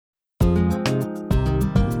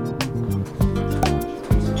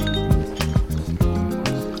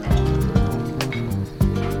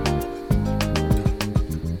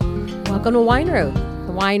Welcome to Wine Road,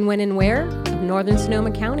 the wine, when, and where of Northern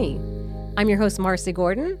Sonoma County. I'm your host, Marcy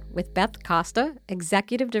Gordon, with Beth Costa,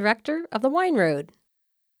 Executive Director of the Wine Road.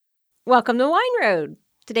 Welcome to Wine Road.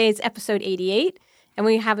 Today is episode 88, and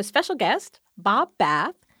we have a special guest, Bob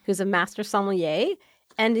Bath, who's a master sommelier,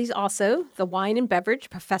 and he's also the Wine and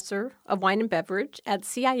Beverage Professor of Wine and Beverage at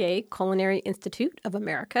CIA Culinary Institute of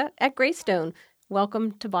America at Greystone.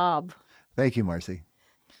 Welcome to Bob. Thank you, Marcy.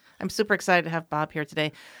 I'm super excited to have Bob here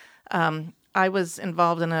today. I was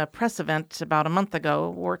involved in a press event about a month ago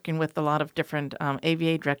working with a lot of different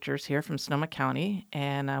AVA directors here from Sonoma County,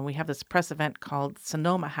 and we have this press event called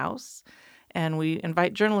Sonoma House, and we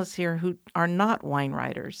invite journalists here who are not wine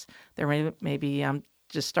writers. They're maybe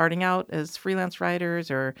just starting out as freelance writers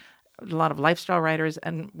or a lot of lifestyle writers,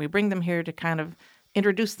 and we bring them here to kind of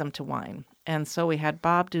introduce them to wine. And so we had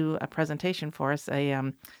Bob do a presentation for us,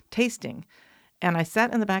 a tasting. And I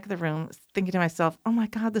sat in the back of the room thinking to myself, oh my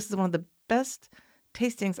God, this is one of the best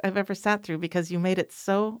tastings I've ever sat through because you made it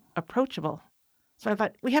so approachable. So I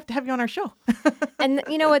thought, we have to have you on our show. And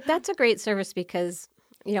you know what? That's a great service because,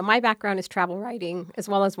 you know, my background is travel writing as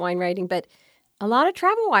well as wine writing, but a lot of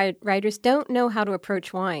travel writers don't know how to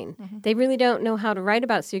approach wine. Mm-hmm. They really don't know how to write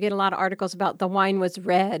about it. So you get a lot of articles about the wine was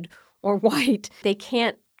red or white. They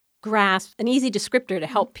can't grasp an easy descriptor to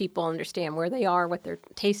help people understand where they are, what they're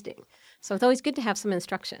tasting. So it's always good to have some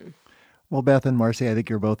instruction. Well, Beth and Marcy, I think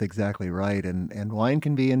you're both exactly right. And wine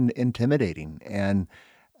can be intimidating. And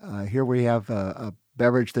here we have a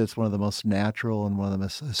beverage that's one of the most natural and one of the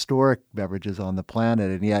most historic beverages on the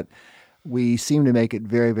planet. And yet we seem to make it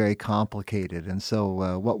very, very complicated. And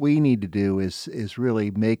so what we need to do is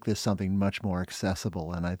really make this something much more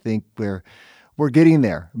accessible. And I think we're getting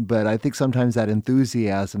there, but I think sometimes that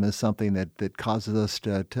enthusiasm is something that causes us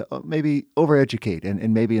to maybe overeducate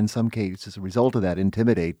and maybe in some cases, as a result of that,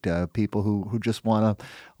 intimidate people who just want to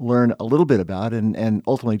learn a little bit about and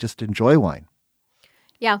ultimately just enjoy wine.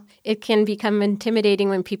 Yeah, it can become intimidating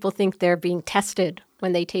when people think they're being tested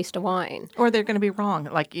when they taste a wine. Or they're going to be wrong.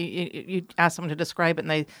 Like you ask someone to describe it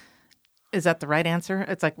and is that the right answer?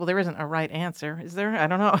 It's like, well, there isn't a right answer. Is there? I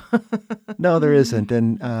don't know. No, there isn't.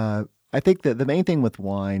 And I think that the main thing with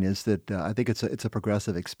wine is that I think it's a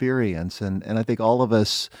progressive experience, and I think all of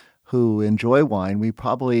us who enjoy wine, we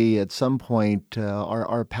probably at some point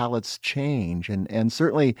our palates change, and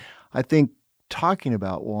certainly I think talking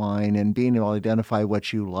about wine and being able to identify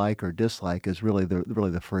what you like or dislike is really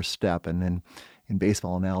the first step, and then. In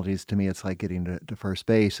baseball analogies, to me, it's like getting to first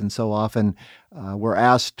base. And so often we're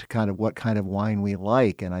asked kind of what kind of wine we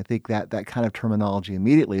like. And I think that kind of terminology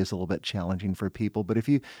immediately is a little bit challenging for people. But if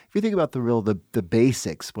you think about the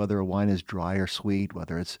basics, whether a wine is dry or sweet,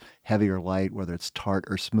 whether it's heavy or light, whether it's tart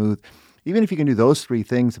or smooth, even if you can do those three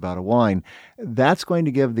things about a wine, that's going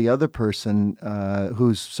to give the other person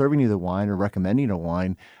who's serving you the wine or recommending a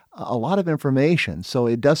wine a lot of information. So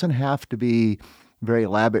it doesn't have to be very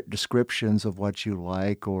elaborate descriptions of what you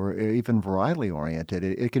like or even varietally oriented.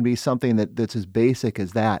 It can be something that's as basic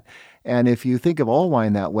as that. And if you think of all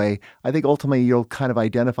wine that way, I think ultimately you'll kind of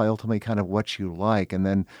identify kind of what you like and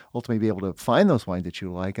then ultimately be able to find those wines that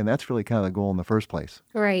you like. And that's really kind of the goal in the first place.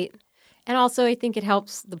 Right. And also I think it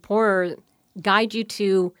helps the pourer guide you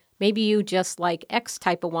to maybe you just like X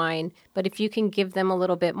type of wine, but if you can give them a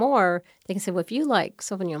little bit more, they can say, well, if you like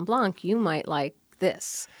Sauvignon Blanc, you might like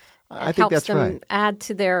this. I think that's right. Helps them add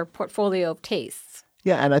to their portfolio of tastes.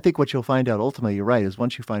 Yeah, and I think what you'll find out ultimately, you're right, is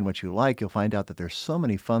once you find what you like, you'll find out that there's so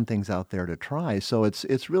many fun things out there to try. So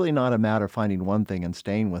it's really not a matter of finding one thing and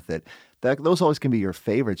staying with it. Those always can be your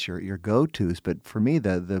favorites, your go-tos. But for me,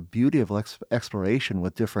 the beauty of exploration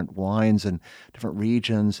with different wines and different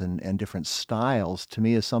regions and different styles, to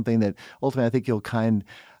me, is something that ultimately I think you'll kind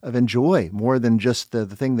of enjoy more than just the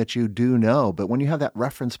thing that you do know. But when you have that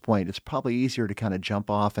reference point, it's probably easier to kind of jump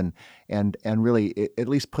off and really at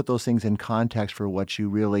least put those things in context for what you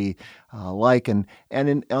really like. On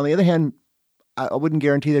the other hand, I wouldn't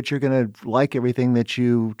guarantee that you're going to like everything that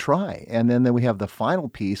you try. And then we have the final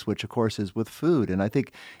piece, which, of course, is with food. And I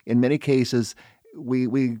think in many cases,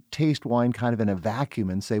 we taste wine kind of in a vacuum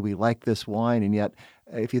and say we like this wine. And yet,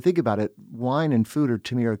 if you think about it, wine and food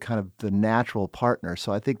to me are kind of the natural partner.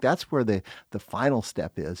 So I think that's where the final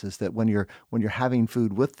step is that when you're having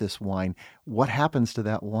food with this wine, what happens to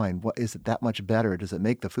that wine? What is it that much better? Does it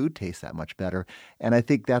make the food taste that much better? And I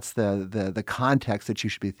think that's the context that you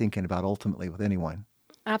should be thinking about ultimately with any wine.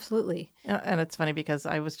 Absolutely. And it's funny because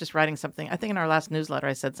I was just writing something. I think in our last newsletter,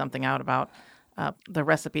 I said something out about the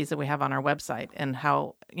recipes that we have on our website and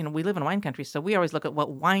how, we live in wine country. So we always look at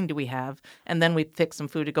what wine do we have, and then we pick some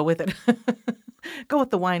food to go with it. Go with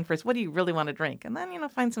the wine first. What do you really want to drink? And then,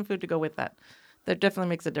 find some food to go with that. That definitely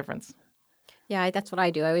makes a difference. Yeah, that's what I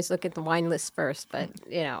do. I always look at the wine list first, but,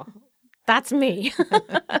 that's me.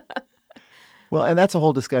 Well, and that's a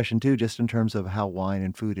whole discussion too, just in terms of how wine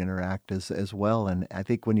and food interact as well. And I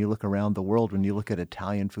think when you look around the world, when you look at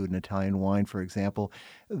Italian food and Italian wine, for example,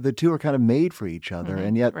 the two are kind of made for each other.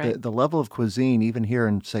 And yet right. the level of cuisine, even here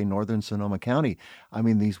in, say, northern Sonoma County, I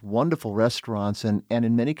mean, these wonderful restaurants, and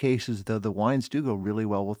in many cases, the wines do go really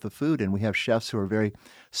well with the food. And we have chefs who are very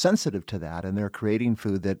sensitive to that, and they're creating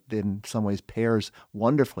food that in some ways pairs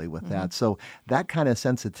wonderfully with that. So that kind of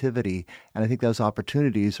sensitivity, and I think those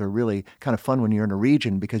opportunities are really kind of fun when you're in a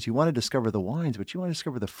region, because you want to discover the wines, but you want to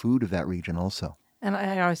discover the food of that region also. And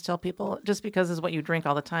I always tell people, just because it's what you drink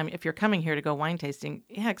all the time, if you're coming here to go wine tasting,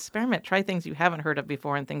 experiment. Try things you haven't heard of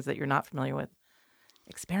before and things that you're not familiar with.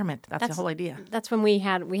 Experiment. That's the whole idea. That's when we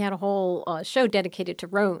had a whole show dedicated to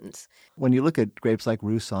Rhones. When you look at grapes like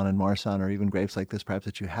Roussanne and Marsanne, or even grapes like this, perhaps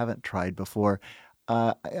that you haven't tried before,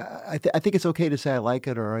 I think it's okay to say I like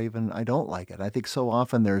it or even I don't like it. I think so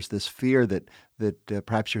often there's this fear that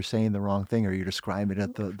perhaps you're saying the wrong thing or you're describing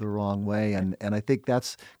it the wrong way. And I think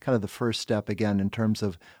that's kind of the first step, again, in terms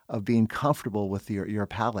of being comfortable with your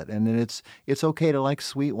palate. And then it's okay to like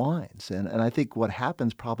sweet wines. And I think what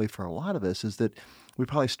happens probably for a lot of us is that we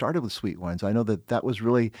probably started with sweet wines. I know that was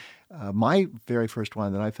really my very first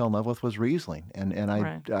wine that I fell in love with was Riesling. And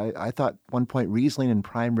I thought at one point Riesling and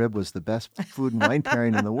prime rib was the best food and wine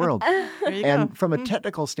pairing in the world. And from a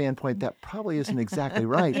technical standpoint, that probably isn't exactly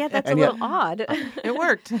right. Yeah, that's and a little odd. It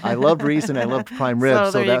worked. I loved Riesling. I loved prime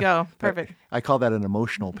rib. So there you go. Perfect. I call that an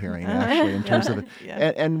emotional pairing, actually, in terms of it.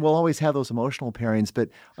 Yeah. And we'll always have those emotional pairings. But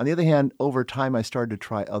on the other hand, over time, I started to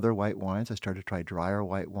try other white wines. I started to try drier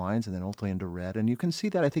white wines and then ultimately into red. And you can see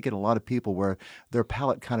that, I think, in a lot of people where their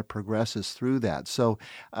palate kind of progresses through that. So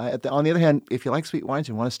on the other hand, if you like sweet wines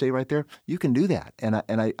and want to stay right there, you can do that. And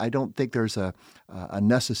I don't think there's a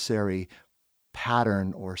necessary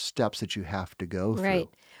pattern or steps that you have to go through. Right.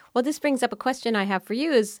 Well, this brings up a question I have for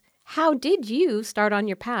you is, how did you start on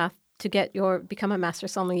your path to become a master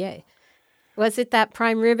sommelier? Was it that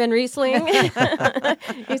prime rib and Riesling?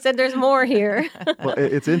 You said there's more here. Well,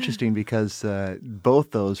 it's interesting because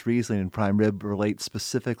both those, Riesling and prime rib, relate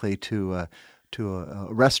specifically to a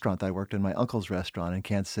restaurant that I worked in, my uncle's restaurant in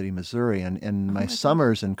Kansas City, Missouri. And in my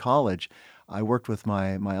summers in college, I worked with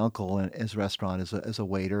my uncle in his restaurant as a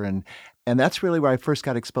waiter, and that's really where I first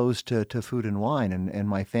got exposed to food and wine. And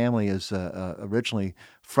my family is originally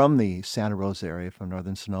from the Santa Rosa area, from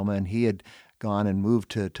northern Sonoma, and he had gone and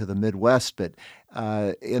moved to the Midwest. But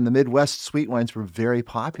in the Midwest, sweet wines were very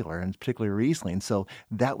popular, and particularly Riesling. So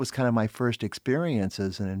that was kind of my first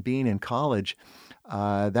experiences. And in being in college,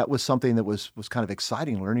 that was something that was kind of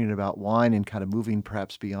exciting, learning about wine and kind of moving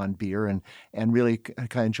perhaps beyond beer and really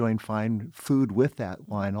kind of enjoying fine food with that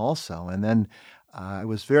wine also. And then I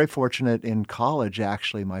was very fortunate in college,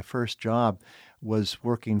 actually. My first job was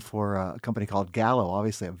working for a company called Gallo,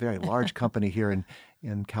 obviously a very large company here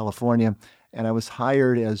in California. And I was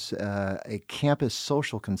hired as a campus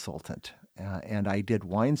social consultant. And I did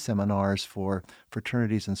wine seminars for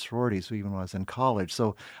fraternities and sororities even when I was in college.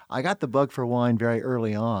 So I got the bug for wine very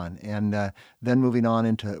early on. And then moving on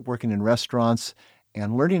into working in restaurants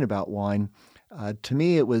and learning about wine, to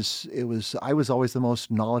me, I was always the most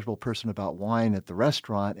knowledgeable person about wine at the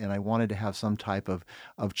restaurant, and I wanted to have some type of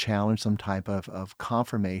challenge, some type of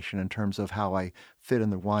confirmation in terms of how I fit in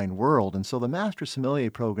the wine world. And so the Master Sommelier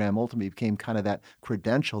program ultimately became kind of that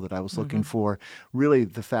credential that I was looking for, really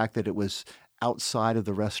the fact that it was outside of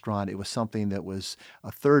the restaurant. It was something that was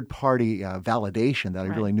a third-party validation that I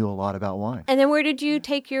really knew a lot about wine. And then where did you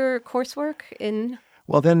take your coursework in?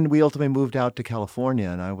 Well, then we ultimately moved out to California,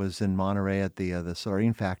 and I was in Monterey at the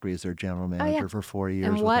Sardine Factory as their general manager for 4 years.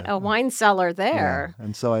 And what a wine cellar there. Yeah.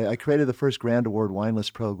 And so I created the first Grand Award wine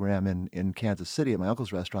list program in Kansas City at my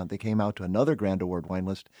uncle's restaurant. They came out to another Grand Award wine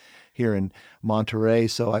list here in Monterey.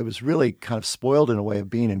 So I was really kind of spoiled in a way of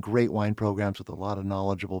being in great wine programs with a lot of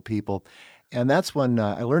knowledgeable people. And that's when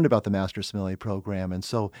I learned about the Master Sommelier program. And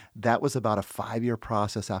so that was about a 5-year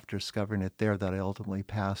process after discovering it there that I ultimately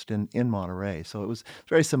passed in Monterey. So it was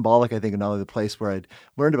very symbolic, I think, not only the place where I'd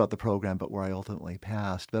learned about the program, but where I ultimately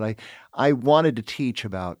passed. But I wanted to teach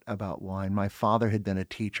about wine. My father had been a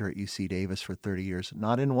teacher at UC Davis for 30 years,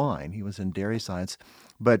 not in wine. He was in dairy science.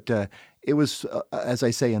 But it was, as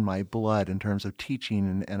I say, in my blood in terms of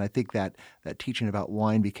teaching. And I think that teaching about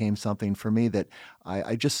wine became something for me that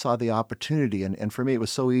I just saw the opportunity. And for me, it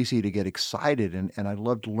was so easy to get excited. And I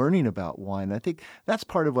loved learning about wine. I think that's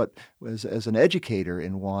part of what was, as an educator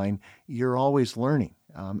in wine, you're always learning.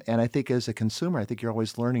 And I think as a consumer, I think you're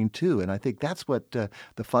always learning too. And I think that's what the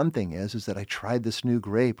fun thing is that I tried this new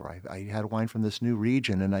grape, or I had wine from this new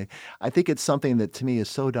region. And I think it's something that to me is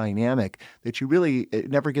so dynamic that it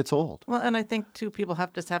never gets old. Well, and I think too, people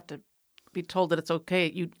have to be told that it's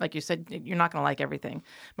okay. Like you said, you're not going to like everything.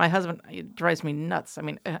 My husband, it drives me nuts. I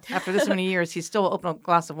mean, after this many years, he still open a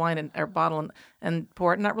glass of wine or bottle and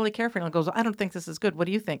pour it, and not really care for it. And goes, I don't think this is good. What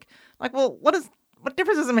do you think? Like, well, what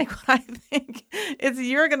difference does it make what I think?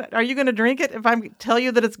 Are you gonna drink it? If I tell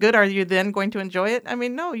you that it's good, are you then going to enjoy it? I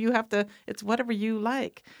mean, no, you have to. It's whatever you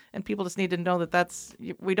like, and people just need to know that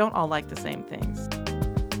we don't all like the same things.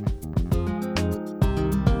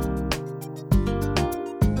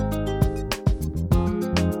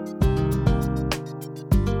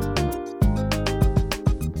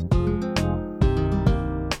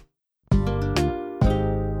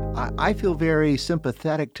 I feel very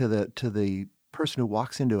sympathetic to the person who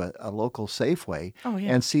walks into a local Safeway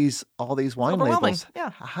and sees all these wine labels. Yeah.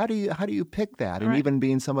 How do you pick that? And Right. even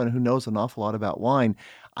being someone who knows an awful lot about wine,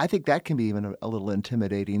 I think that can be even a little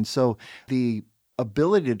intimidating. So the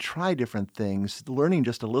ability to try different things, learning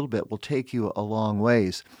just a little bit will take you a long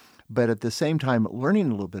ways. But at the same time, learning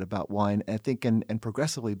a little bit about wine, I think, and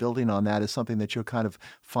progressively building on that is something that you'll kind of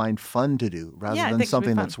find fun to do rather I than think it'll be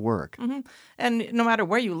something fun. that's work. hmm And no matter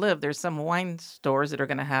where you live, there's some wine stores that are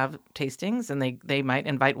going to have tastings, and they might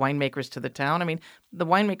invite winemakers to the town. I mean, the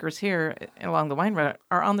winemakers here along the wine road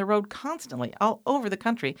are on the road constantly, all over the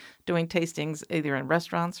country, doing tastings either in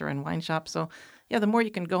restaurants or in wine shops. So, yeah, the more you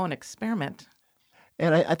can go and experiment.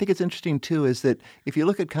 And I think it's interesting, too, is that if you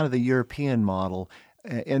look at kind of the European model,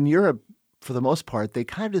 in Europe, for the most part, they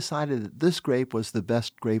kind of decided that this grape was the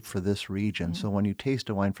best grape for this region. So when you taste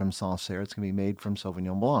a wine from Sancerre, it's going to be made from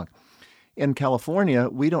Sauvignon Blanc. In California,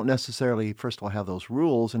 we don't necessarily, first of all, have those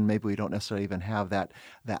rules, and maybe we don't necessarily even have that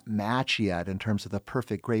match yet in terms of the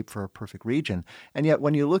perfect grape for a perfect region. And yet,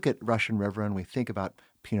 when you look at Russian River and we think about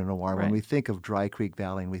Pinot Noir, when Right. we think of Dry Creek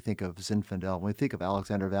Valley and we think of Zinfandel, when we think of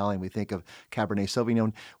Alexander Valley and we think of Cabernet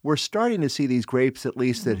Sauvignon, we're starting to see these grapes at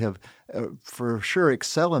least that have for sure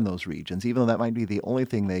excel in those regions, even though that might be the only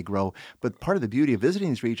thing they grow. But part of the beauty of visiting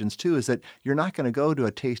these regions too is that you're not going to go to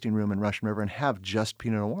a tasting room in Russian River and have just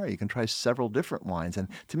Pinot Noir. You can try several different wines. And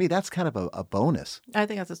to me, that's kind of a bonus. I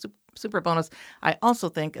think that's a super bonus. I also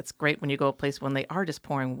think it's great when you go to a place when they are just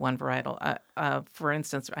pouring one varietal. For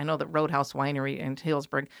instance, I know that Roadhouse Winery in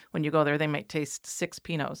Healdsburg, when you go there, they might taste 6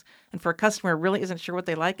 Pinots. And for a customer who really isn't sure what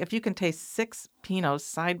they like, if you can taste 6 Pinots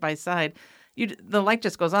side by side, the light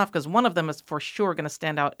just goes off because one of them is for sure going to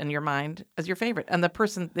stand out in your mind as your favorite. And the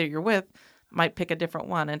person that you're with might pick a different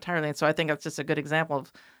one entirely. And so I think that's just a good example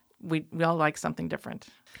of we all like something different.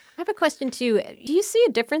 I have a question too. Do you see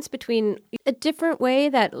a difference between a different way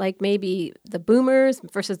that like maybe the boomers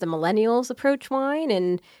versus the millennials approach wine?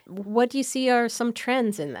 And what do you see are some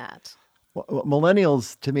trends in that? Well,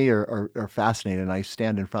 millennials, to me, are fascinating. I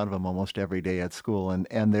stand in front of them almost every day at school,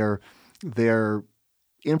 and they're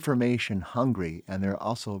information hungry, and they're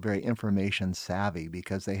also very information savvy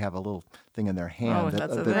because they have a little thing in their hand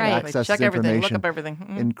that right. They accesses check everything, look information up everything.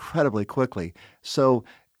 incredibly quickly. So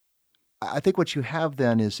I think what you have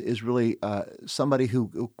then is really somebody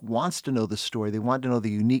who wants to know the story. They want to know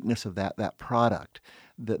the uniqueness of that product.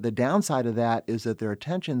 The downside of that is that their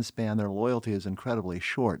attention span, their loyalty is incredibly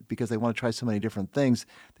short because they want to try so many different things.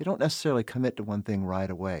 They don't necessarily commit to one thing right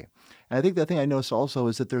away. And I think the thing I noticed also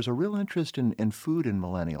is that there's a real interest in food in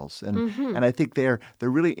millennials. And I think they're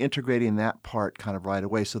really integrating that part kind of right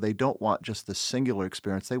away. So they don't want just the singular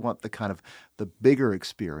experience. They want the kind of the bigger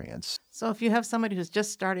experience. So if you have somebody who's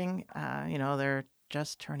just starting, they're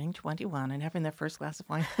just turning 21 and having their first glass of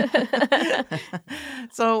wine.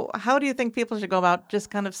 So how do you think people should go about just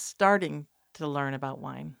kind of starting to learn about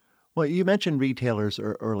wine? Well, you mentioned retailers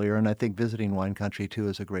earlier, and I think visiting wine country, too,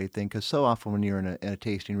 is a great thing because so often when you're in a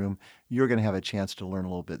tasting room, you're going to have a chance to learn a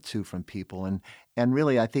little bit, too, from people. And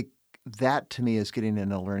really, I think that, to me, is getting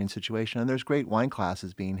in a learning situation. And there's great wine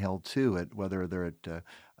classes being held, too, whether they're at,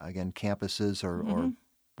 again, campuses or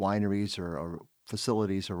wineries or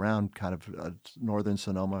facilities around kind of northern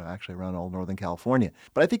Sonoma, actually around all Northern California.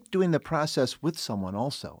 But I think doing the process with someone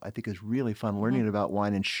also, I think is really fun, learning about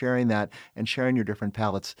wine and sharing that and sharing your different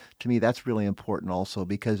palates. To me, that's really important also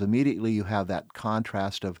because immediately you have that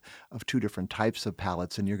contrast of two different types of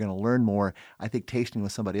palates and you're going to learn more, I think, tasting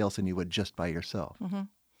with somebody else than you would just by yourself.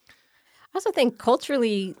 I also think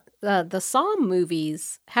culturally, the Somm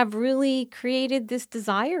movies have really created this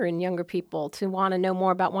desire in younger people to want to know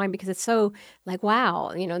more about wine because it's so like,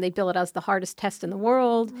 wow, they bill it as the hardest test in the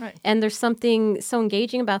world. Right. And there's something so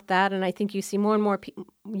engaging about that. And I think you see more and more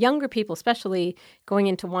younger people, especially going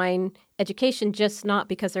into wine education, just not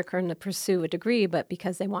because they're going to pursue a degree, but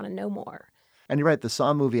because they want to know more. And you're right, the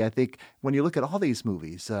Somm movie, I think when you look at all these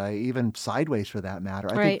movies, even Sideways for that matter,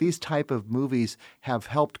 I think these type of movies have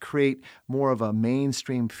helped create more of a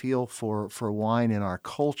mainstream feel for wine in our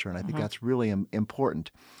culture. And I think that's really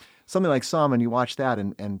important. Something like Somm, and you watch that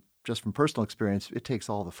and just from personal experience, it takes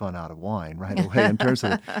all the fun out of wine right away in terms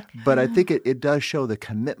of it. But I think it does show the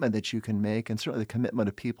commitment that you can make and certainly the commitment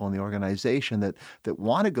of people in the organization that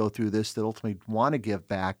want to go through this, that ultimately want to give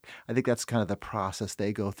back. I think that's kind of the process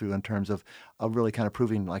they go through in terms of really kind of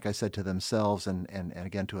proving, like I said, to themselves and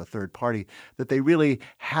again to a third party, that they really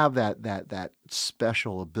have that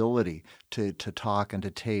special ability to talk and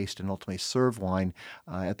to taste and ultimately serve wine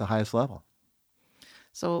at the highest level.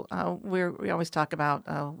 So we always talk about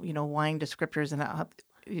wine descriptors and how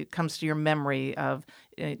it comes to your memory of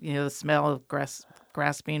the smell of grass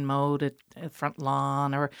being mowed at front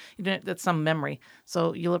lawn, or that's some memory.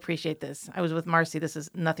 So you'll appreciate this. I was with Marcy. This is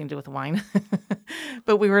nothing to do with wine,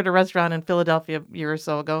 but we were at a restaurant in Philadelphia a year or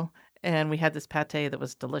so ago, and we had this pate that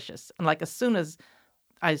was delicious. And like as soon as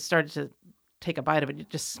I started to take a bite of it, it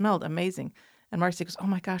just smelled amazing. And Marcy goes, "Oh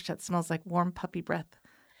my gosh, that smells like warm puppy breath."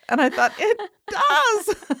 And I thought, it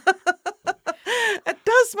does. It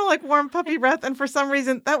does smell like warm puppy breath. And for some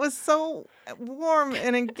reason, that was so warm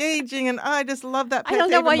and engaging. And I just love that pate. I don't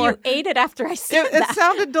know why more. you ate it after I said that. It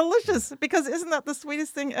sounded delicious because isn't that the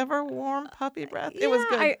sweetest thing ever? Warm puppy breath. Yeah, it was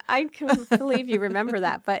good. I can believe you remember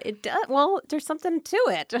that. But it does. Well, there's something to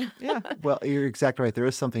it. Yeah. Well, you're exactly right. There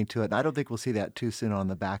is something to it. And I don't think we'll see that too soon on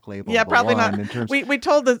the back label. Yeah, of probably wine not. In terms... We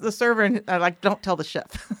told the server, and don't tell the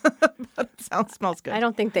chef. But it smells good. I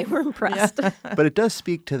don't think they were impressed. Yeah. But it does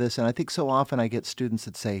speak to this. And I think so often I get students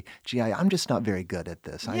that say, gee, I'm just not very good at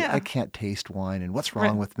this. I can't taste wine. And what's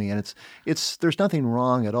wrong with me? And there's nothing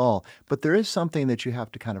wrong at all. But there is something that you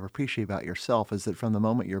have to kind of appreciate about yourself is that from the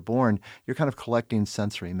moment you're born, you're kind of collecting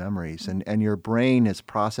sensory memories and your brain is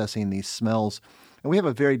processing these smells. And we have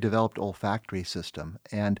a very developed olfactory system.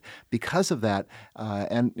 And because of that,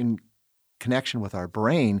 and in connection with our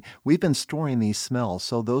brain, we've been storing these smells.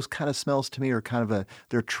 So those kind of smells to me are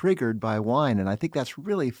they're triggered by wine. And I think that's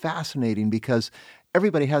really fascinating because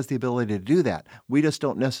everybody has the ability to do that. We just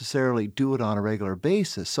don't necessarily do it on a regular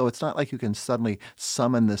basis. So it's not like you can suddenly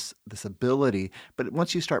summon this ability. But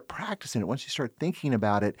once you start practicing it, once you start thinking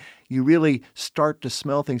about it, you really start to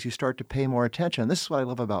smell things. You start to pay more attention. And this is what I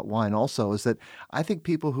love about wine also, is that I think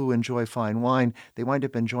people who enjoy fine wine, they wind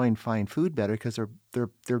up enjoying fine food better because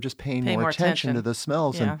they're just paying more attention to the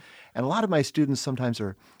smells. Yeah. And a lot of my students sometimes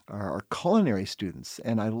are culinary students.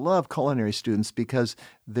 And I love culinary students because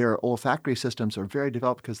their olfactory systems are very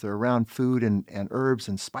developed because they're around food and herbs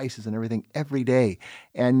and spices and everything every day.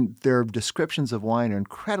 And their descriptions of wine are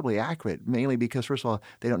incredibly accurate, mainly because, first of all,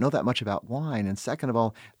 they don't know that much about wine. And second of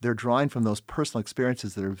all, they're drawing from those personal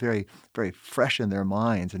experiences that are very, very fresh in their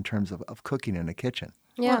minds in terms of cooking in a kitchen.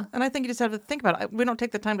 Yeah. Well, and I think you just have to think about it. We don't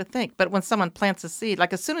take the time to think. But when someone plants a seed,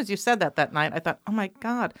 like as soon as you said that night, I thought, oh my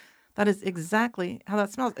God, that is exactly how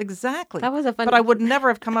that smells. Exactly. That was a fun. But I would never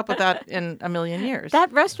have come up with that in a million years.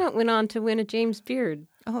 That restaurant went on to win a James Beard.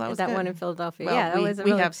 Oh, that was that good. one in Philadelphia. Well, yeah,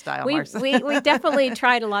 we have style. We definitely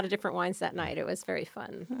tried a lot of different wines that night. It was very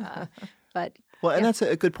fun. And that's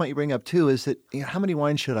a good point you bring up too. Is that how many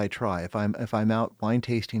wines should I try if I'm out wine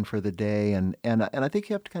tasting for the day? And I think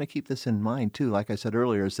you have to kind of keep this in mind too. Like I said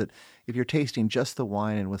earlier, is that if you're tasting just the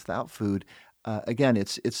wine and without food. Again,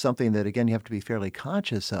 it's something that, again, you have to be fairly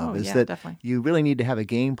conscious of, definitely. You really need to have a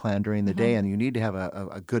game plan during the day, and you need to have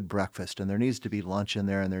a good breakfast, and there needs to be lunch in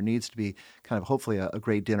there, and there needs to be kind of hopefully a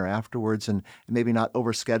great dinner afterwards, and maybe not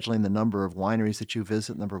overscheduling the number of wineries that you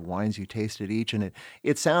visit, the number of wines you taste at each. And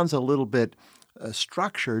it sounds a little bit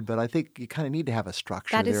structured, but I think you kind of need to have a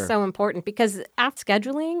structure That there. is so important because apt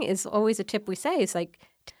scheduling is always a tip we say. It's like,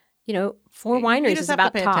 4 wineries you just is have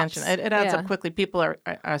about to pay tops. attention. It adds up quickly. People are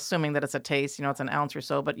assuming that it's a taste. It's an ounce or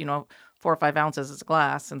so, but 4 or 5 ounces is a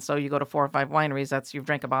glass, and so you go to 4 or 5 wineries. You've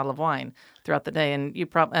drank a bottle of wine throughout the day, and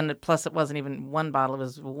plus it wasn't even one bottle. It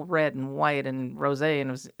was red and white and rosé,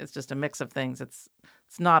 and it's just a mix of things. It's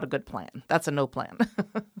not a good plan. That's a no plan.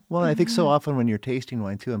 Well, I think so often when you're tasting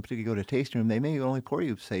wine too, and particularly you go to a tasting room, they may only pour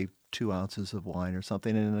you, say, 2 ounces of wine or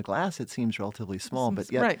something, and in a glass it seems relatively small, but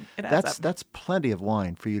yet that's plenty of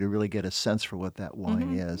wine for you to really get a sense for what that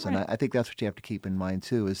wine is. Right. And I think that's what you have to keep in mind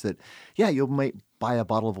too, is that you buy a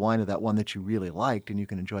bottle of wine of that one that you really liked, and you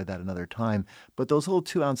can enjoy that another time. But those little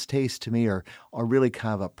 2-ounce tastes to me are really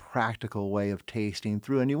kind of a practical way of tasting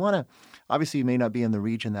through. And you want to, obviously, you may not be in the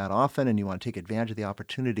region that often, and you want to take advantage of the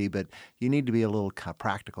opportunity, but you need to be a little kind of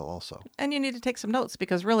practical also. And you need to take some notes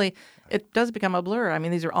because really it does become a blur. I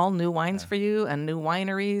mean, these are all new wines for you and new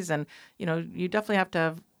wineries, and you definitely have to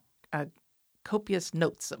have copious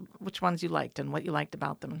notes of which ones you liked and what you liked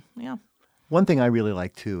about them. Yeah. One thing I really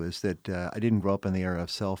like, too, is that I didn't grow up in the era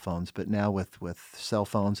of cell phones, but now with cell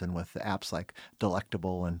phones and with apps like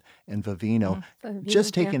Delectable and Vivino,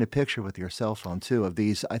 just taking a picture with your cell phone, too, of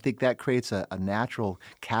these, I think that creates a natural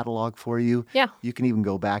catalog for you. Yeah. You can even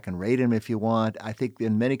go back and rate them if you want. I think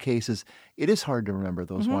in many cases, it is hard to remember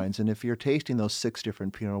those wines. And if you're tasting those 6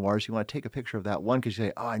 different Pinot Noirs, you want to take a picture of that one because you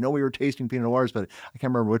say, I know we were tasting Pinot Noirs, but I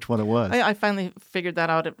can't remember which one it was. I finally figured that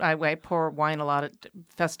out. I pour wine a lot at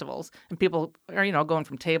festivals, and people are, going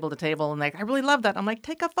from table to table, and like, I really love that. I'm like,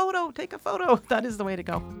 take a photo. That is the way to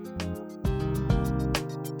go.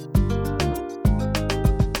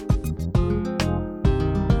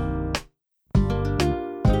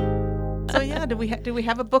 So yeah, do we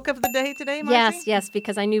have a book of the day today, Marcy? Yes,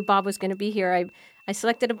 because I knew Bob was going to be here. I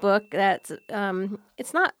selected a book that's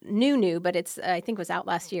it's not new, but I think it was out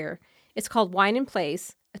last year. It's called Wine and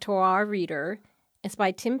Place, a Terroir Reader. It's by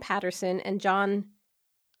Tim Patterson and John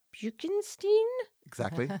Buchenstein?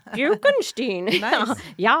 Exactly. Buchenstein. Nice.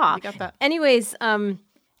 Yeah. You got that. Anyways,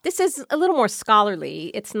 this is a little more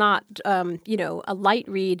scholarly. It's not, a light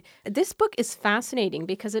read. This book is fascinating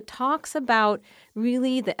because it talks about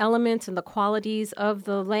really the elements and the qualities of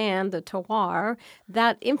the land, the terroir,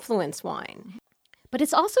 that influence wine. But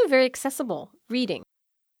it's also very accessible reading.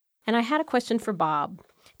 And I had a question for Bob,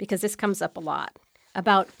 because this comes up a lot,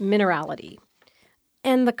 about minerality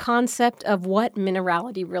and the concept of what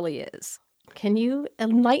minerality really is. Can you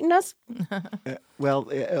enlighten us? Well,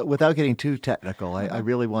 without getting too technical, I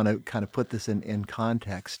really want to kind of put this in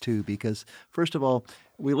context, too, because, first of all,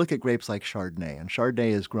 we look at grapes like Chardonnay, and Chardonnay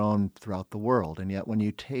is grown throughout the world, and yet when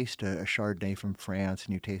you taste a Chardonnay from France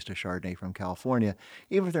and you taste a Chardonnay from California,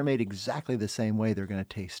 even if they're made exactly the same way, they're going to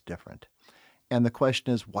taste different. And the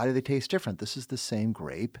question is, why do they taste different? This is the same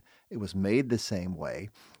grape. It was made the same way.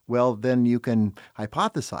 Well, then you can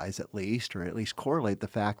hypothesize at least, or at least correlate the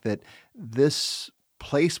fact that this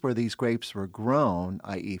place where these grapes were grown,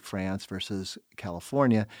 i.e. France versus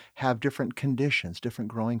California, have different conditions, different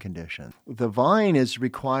growing conditions. The vine is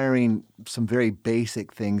requiring some very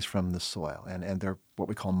basic things from the soil, and they're what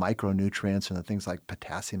we call micronutrients, and the things like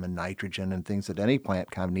potassium and nitrogen and things that any plant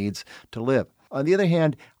kind of needs to live. On the other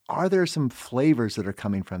hand, are there some flavors that are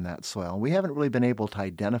coming from that soil? We haven't really been able to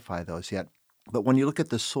identify those yet. But when you look at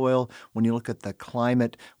the soil, when you look at the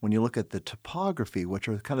climate, when you look at the topography, which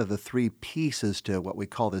are kind of the 3 pieces to what we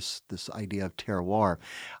call this idea of terroir,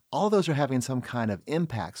 all those are having some kind of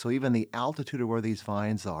impact. So even the altitude of where these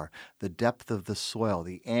vines are, the depth of the soil,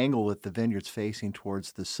 the angle that the vineyard's facing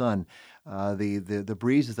towards the sun, the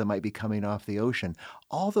breezes that might be coming off the ocean,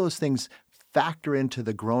 all those things factor into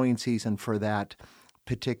the growing season for that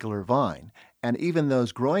particular vine. And even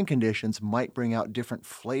those growing conditions might bring out different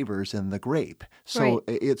flavors in the grape. So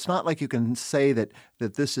It's not like you can say that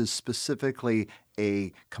this is specifically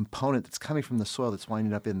a component that's coming from the soil that's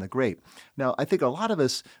winding up in the grape. Now, I think a lot of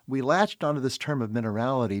us, we latched onto this term of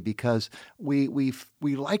minerality because we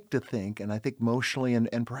like to think, and I think emotionally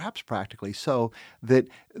and perhaps practically so, that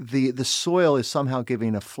the soil is somehow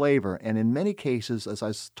giving a flavor. And in many cases, as I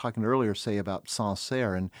was talking earlier, say about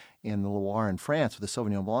Sancerre in the Loire in France with the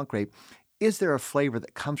Sauvignon Blanc grape, is there a flavor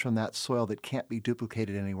that comes from that soil that can't be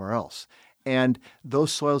duplicated anywhere else? And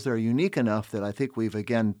those soils that are unique enough that I think we've,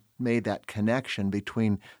 again, made that connection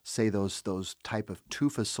between, say, those type of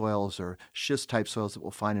tufa soils or schist-type soils that we'll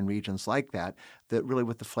find in regions like that really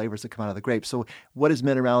with the flavors that come out of the grape. So what does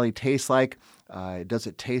minerality taste like? Does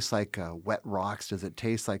it taste like wet rocks? Does it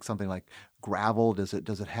taste like something like gravel? Does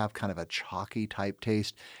it have kind of a chalky type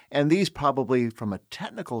taste? And these probably, from a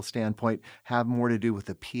technical standpoint, have more to do with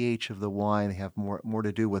the pH of the wine. They have more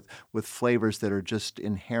to do with flavors that are just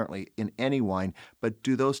inherently in any wine. But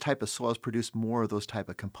do those type of soils produce more of those type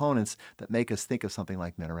of components that make us think of something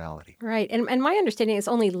like minerality? Right. And my understanding is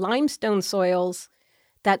only limestone soils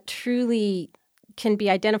that truly can be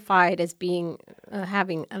identified as being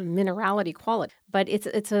having a minerality quality. But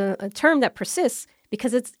it's a term that persists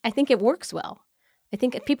because I think it works well. I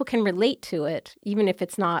think people can relate to it, even if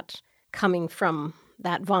it's not coming from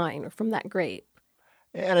that vine or from that grape.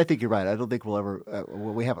 And I think you're right. I don't think we'll ever,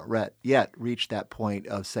 we haven't yet reached that point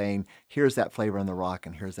of saying, here's that flavor in the rock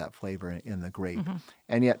and here's that flavor in the grape. Mm-hmm.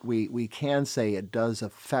 And yet we can say it does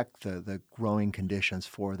affect the growing conditions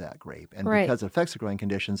for that grape. And Right. because it affects the growing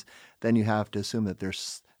conditions, then you have to assume that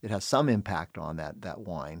it has some impact on that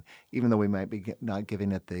wine, even though we might be not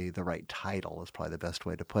giving it the right title is probably the best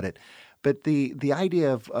way to put it. But the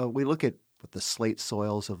idea of, we look at with the slate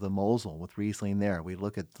soils of the Mosel with Riesling there. We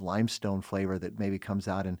look at the limestone flavor that maybe comes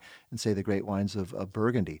out in say, the great wines of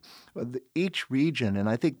Burgundy. Each region, and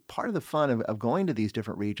I think part of the fun of going to these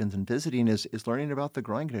different regions and visiting is learning about the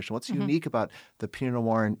growing condition. What's unique about the Pinot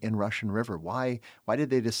Noir in Russian River? Why did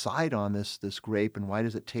they decide on this grape, and why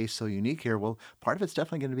does it taste so unique here? Well, part of it's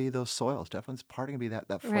definitely going to be those soils. Definitely part going to be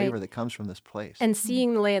that flavor that comes from this place. And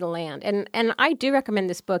seeing the lay of the land. And I do recommend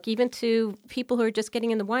this book, even to people who are just getting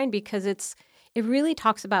into wine, because it really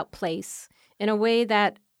talks about place in a way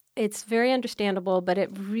that it's very understandable, but it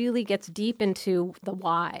really gets deep into the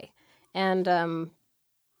why. And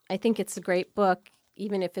I think it's a great book,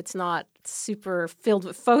 even if it's not super filled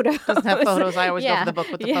with photos. Doesn't have photos. I always go for the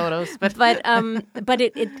book with the photos. But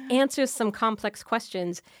it answers some complex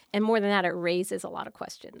questions, and more than that, it raises a lot of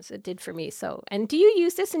questions. It did for me. So, and do you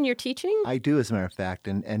use this in your teaching? I do, as a matter of fact.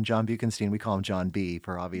 And John Buchenstein, we call him John B.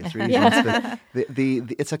 for obvious reasons. But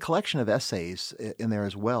it's a collection of essays in there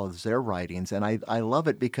as well as their writings, and I love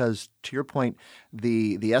it because, to your point,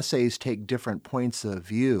 the essays take different points of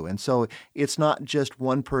view, and so it's not just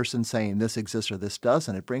one person saying this exists or this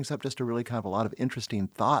doesn't. It brings up just a really kind of a lot of interesting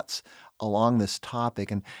thoughts along this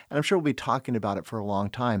topic, and I'm sure we'll be talking about it for a long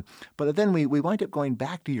time. But then we wind up going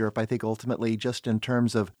back to Europe, I think, ultimately, just in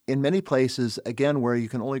terms of, in many places, again, where you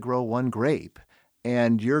can only grow one grape,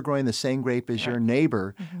 and you're growing the same grape as your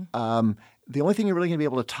neighbor, the only thing you're really going to be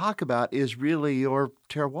able to talk about is really your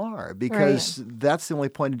terroir, because that's the only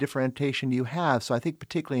point of differentiation you have. So I think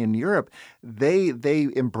particularly in Europe, they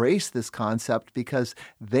embrace this concept because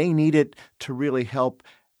they need it to really help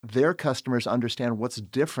their customers understand what's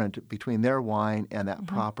different between their wine and that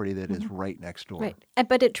property that is right next door. Right.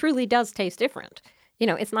 But it truly does taste different.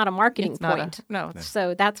 It's not a marketing point. No.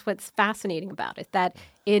 So that's what's fascinating about it, that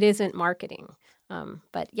it isn't marketing.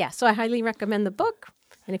 But yeah, so I highly recommend the book.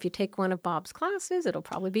 And if you take one of Bob's classes, it'll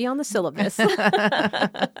probably be on the syllabus.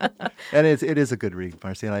 And it is a good read,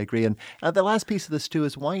 Marcy, and I agree. And the last piece of this, too,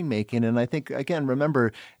 is winemaking. And I think, again,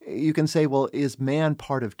 remember, you can say, well, is man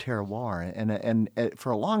part of terroir? And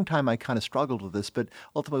for a long time, I kind of struggled with this, but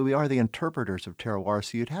ultimately, we are the interpreters of terroir.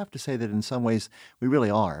 So you'd have to say that in some ways, we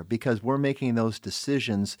really are, because we're making those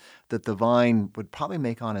decisions that the vine would probably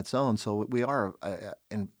make on its own. So we are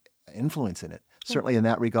influencing it. Certainly in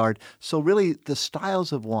that regard. So really the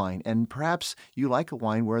styles of wine, and perhaps you like a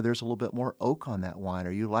wine where there's a little bit more oak on that wine,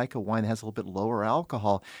 or you like a wine that has a little bit lower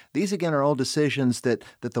alcohol. These, again, are all decisions that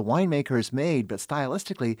the winemaker has made, but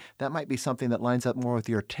stylistically, that might be something that lines up more with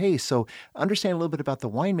your taste. So understanding a little bit about the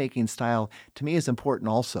winemaking style, to me, is important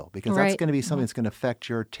also, because that's going to be something that's going to affect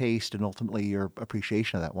your taste and ultimately your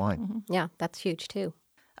appreciation of that wine. Yeah, that's huge too.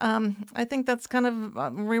 I think that's kind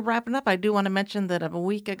of we're wrapping up. I do want to mention that a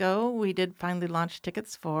week ago, we did finally launch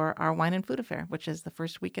tickets for our Wine and Food Affair, which is the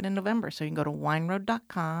first weekend in November. So you can go to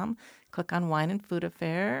wineroad.com, click on Wine and Food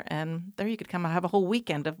Affair, and there you could come and have a whole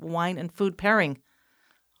weekend of wine and food pairing.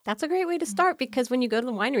 That's a great way to start, because when you go to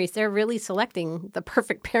the wineries, they're really selecting the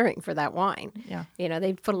perfect pairing for that wine. Yeah.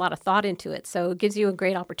 They put a lot of thought into it. So it gives you a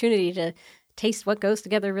great opportunity to taste what goes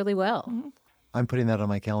together really well. I'm putting that on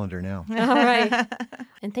my calendar now. All right.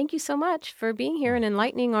 And thank you so much for being here and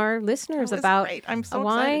enlightening our listeners about I'm so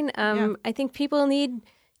wine. excited. I think people need,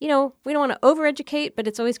 we don't want to overeducate, but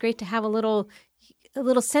it's always great to have a little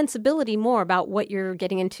sensibility more about what you're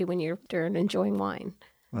getting into when you're enjoying wine.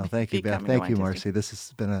 Well, thank you, Beth. Thank you, Marcy. This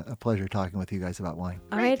has been a pleasure talking with you guys about wine.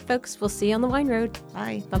 All right, folks. We'll see you on the Wine Road.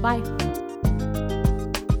 Bye. Bye-bye.